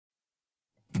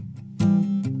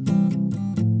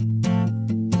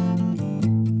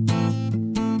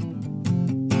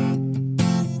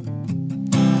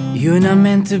You're not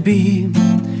meant to be,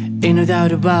 ain't no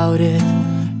doubt about it.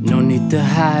 No need to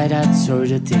hide that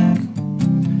sort of thing.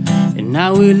 And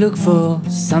now we look for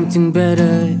something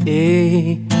better,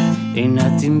 eh? Ain't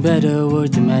nothing better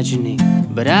worth imagining.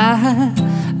 But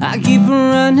I keep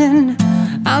running.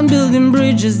 I'm building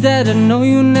bridges that I know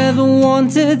you never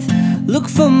wanted. Look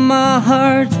for my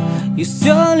heart, you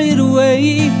stole it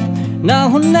away.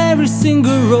 Now on every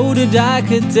single road that I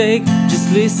could take,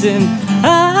 just listen.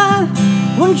 I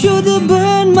want you to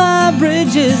burn my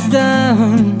bridges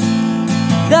down,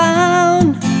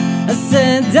 down. I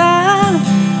said down.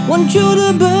 Want you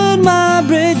to burn my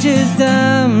bridges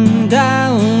down,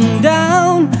 down,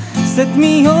 down. Set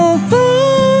me on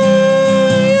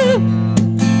fire.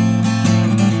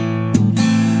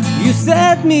 You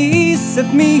set me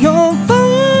on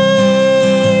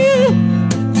fire.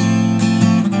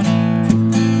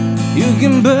 You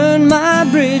can burn my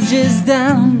bridges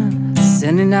down.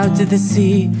 Sending out to the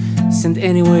sea, send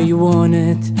anywhere you want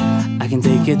it. I can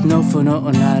take it, no for no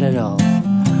or not at all.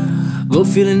 Go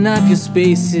filling up your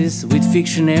spaces with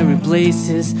fictionary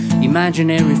places,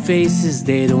 imaginary faces,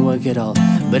 they don't work at all.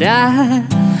 But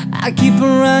I keep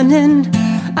on running.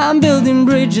 I'm building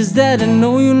bridges that I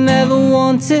know you never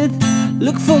wanted.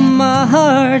 Look for my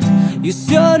heart, you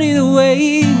stole it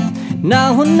away.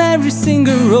 Now on every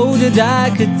single road that I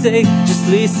could take, just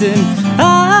listen.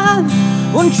 I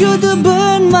want you to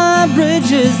burn my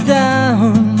bridges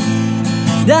down,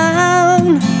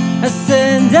 down. I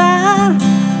said down.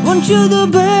 Want you to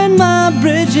burn my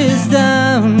bridges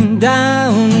down,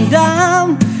 down,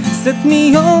 down. Set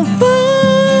me on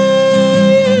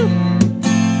fire.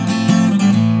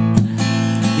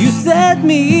 You set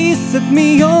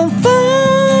me on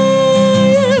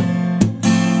fire.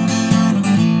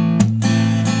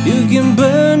 You can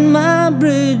burn my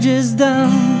bridges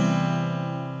down.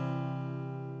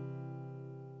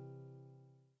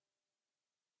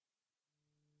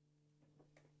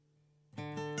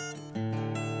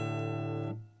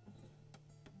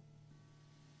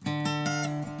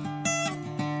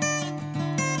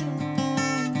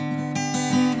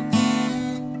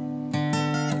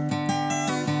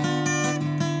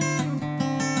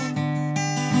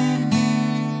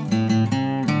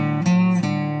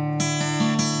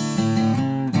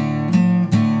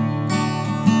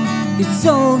 It's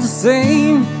all the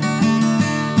same,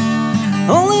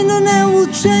 only the name will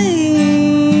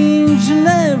change. And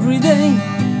every day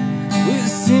we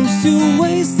seem to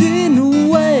wasting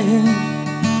away.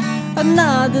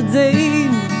 Another day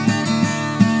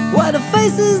where the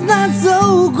face is not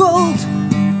so cold.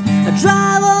 I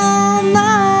drive all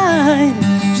night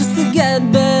just to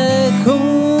get back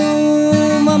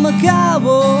home. I'm a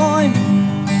cowboy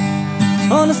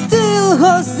on a steel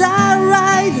horse I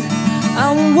ride.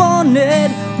 I'm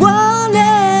wanted,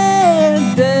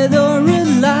 wanted, dead or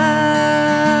alive.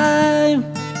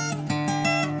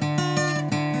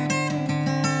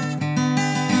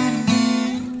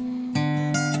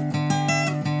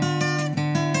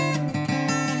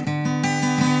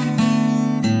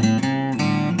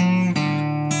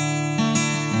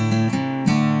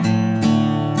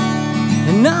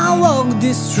 And I walk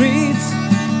these streets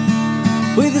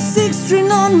with a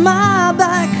 6-string on my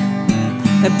back.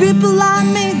 And people I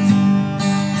meet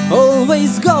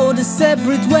always go their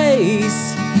separate ways.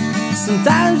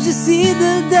 Sometimes you see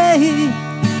the day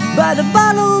by the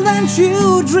bottle that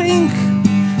you drink.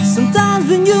 Sometimes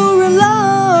when you're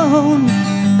alone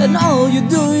and all you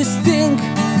do is think.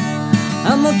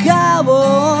 I'm a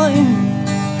cowboy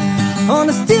on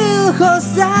a steel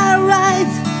horse I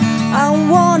ride. I'm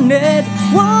wanted,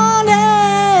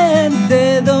 wanted,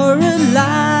 dead or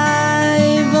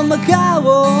alive. I'm a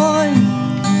cowboy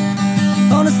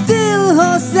on a steel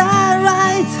horse I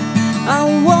ride.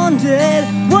 I'm wanted,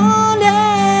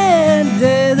 wanted,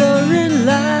 dead or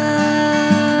alive.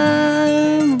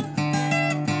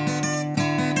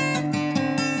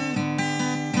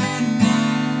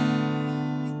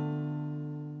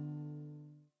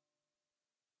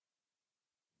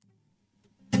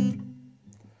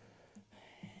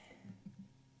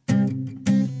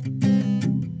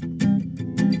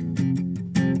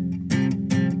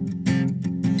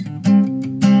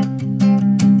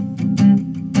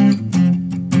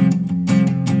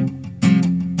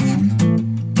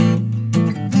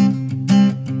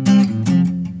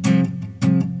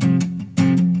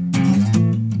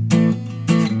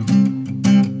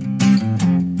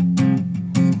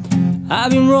 I've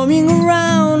been roaming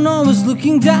around, always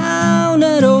looking down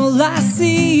at all I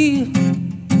see.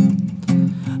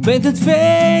 Painted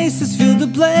faces fill the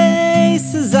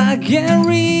places I can't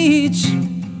reach.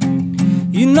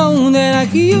 You know that I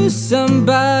could use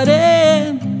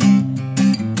somebody.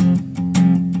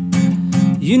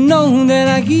 You know that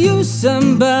I could use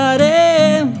somebody,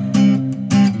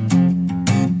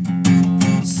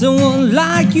 someone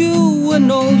like you, and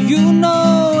all you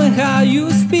know and how you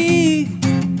speak.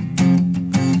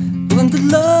 When the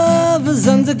love is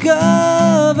under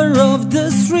cover of the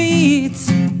streets,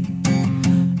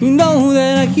 you know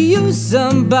that I could use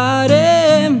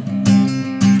somebody.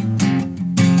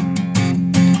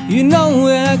 You know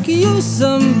that I could use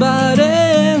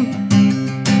somebody,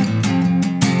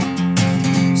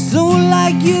 someone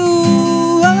like you.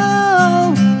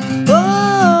 Oh,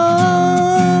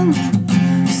 oh,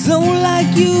 someone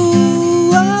like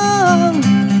you. Oh,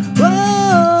 oh.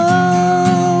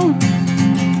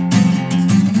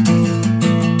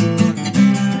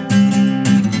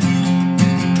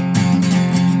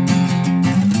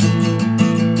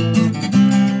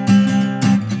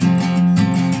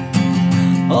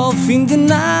 Off in the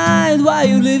night, while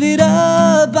you live it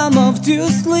up, I'm off to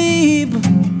sleep,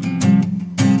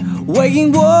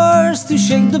 waking words to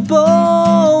shake the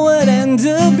poet and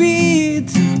the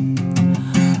beat.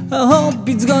 I hope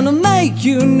it's gonna make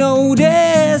you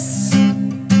notice.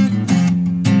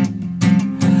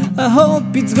 I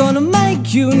hope it's gonna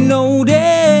make you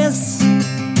notice.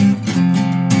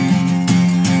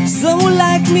 Someone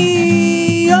like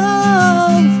me,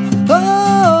 oh,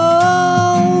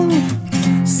 oh,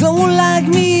 someone like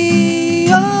me,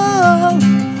 oh,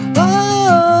 oh.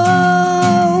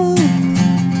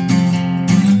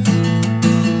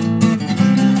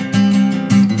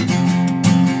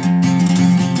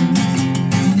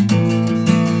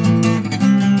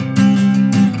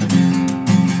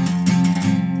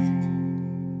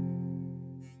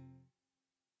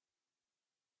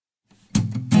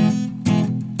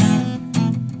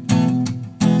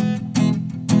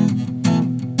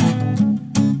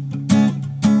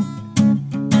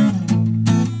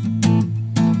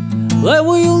 Where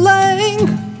were you laying?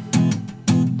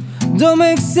 Don't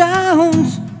make sound.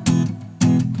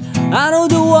 I know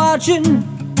they're watching.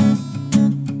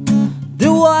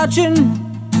 They're watching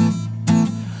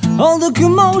all the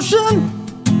commotion,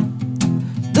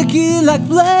 the kid like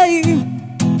play,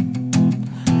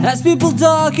 as people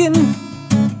talking,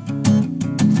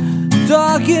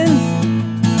 talking,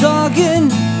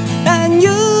 talking, and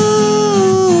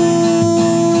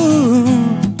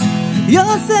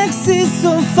your sex is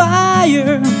on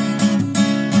fire,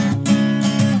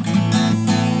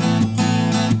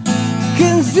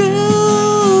 consumed.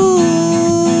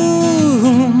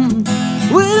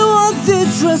 We don't want to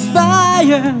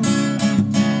transpire.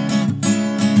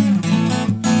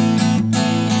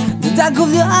 The dark of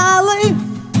the alley,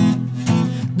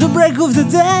 the break of the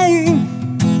day.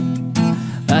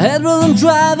 Ahead while I'm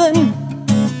driving,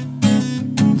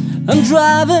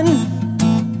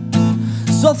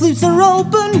 soft lips are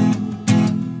open,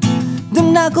 the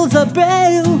knuckles are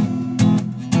pale.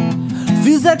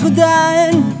 Feels like we're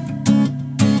dying.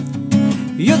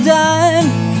 You're dying,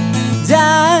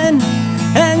 dying,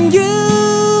 and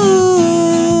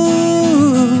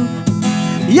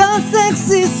your sex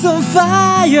is on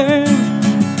fire,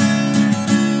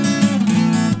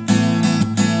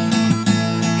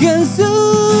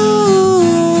 consumed.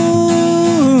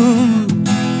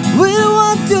 We don't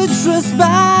want to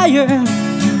transpire.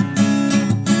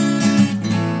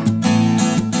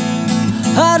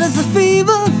 Hot as a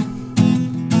fever,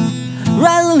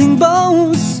 rattling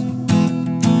bones.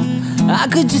 I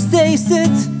could just taste it,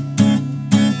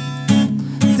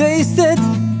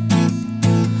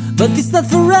 but it's not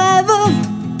forever,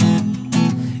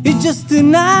 it's just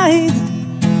tonight.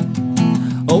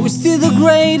 Oh, we're still the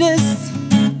greatest,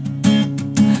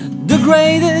 the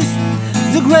greatest,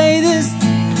 the greatest,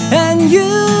 and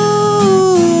your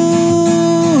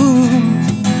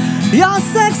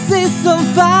sex is on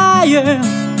fire,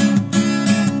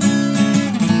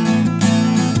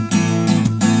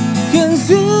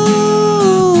 consumed.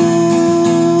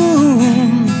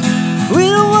 We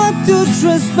don't want to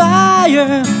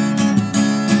transpire.